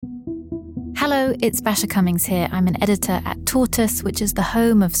Hello, it's Basha Cummings here. I'm an editor at Tortoise, which is the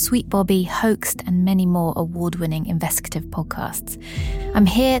home of Sweet Bobby, Hoaxed, and many more award-winning investigative podcasts. I'm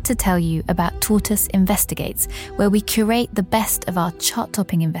here to tell you about Tortoise Investigates, where we curate the best of our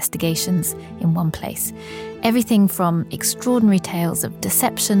chart-topping investigations in one place. Everything from extraordinary tales of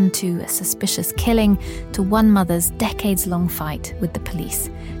deception to a suspicious killing to one mother's decades-long fight with the police.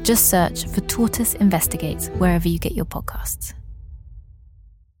 Just search for Tortoise Investigates wherever you get your podcasts.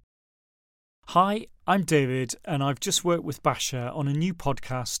 Hi, I'm David, and I've just worked with Basha on a new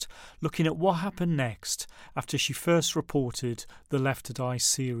podcast looking at what happened next after she first reported the Left to Die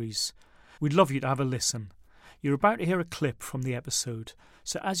series. We'd love you to have a listen. You're about to hear a clip from the episode,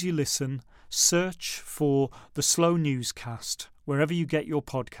 so as you listen, search for the Slow Newscast wherever you get your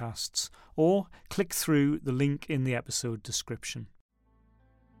podcasts, or click through the link in the episode description.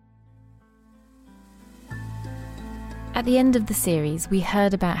 At the end of the series, we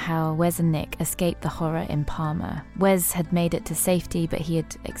heard about how Wes and Nick escaped the horror in Palma. Wes had made it to safety, but he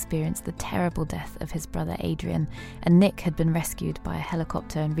had experienced the terrible death of his brother Adrian, and Nick had been rescued by a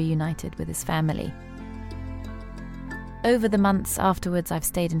helicopter and reunited with his family. Over the months afterwards, I've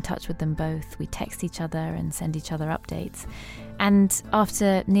stayed in touch with them both. We text each other and send each other updates. And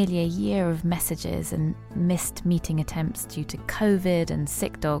after nearly a year of messages and missed meeting attempts due to COVID and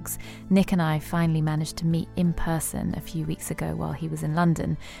sick dogs, Nick and I finally managed to meet in person a few weeks ago while he was in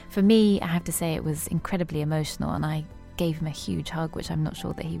London. For me, I have to say it was incredibly emotional, and I gave him a huge hug, which I'm not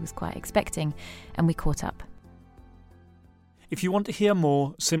sure that he was quite expecting, and we caught up. If you want to hear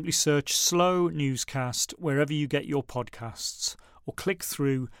more, simply search Slow Newscast wherever you get your podcasts, or click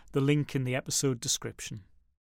through the link in the episode description.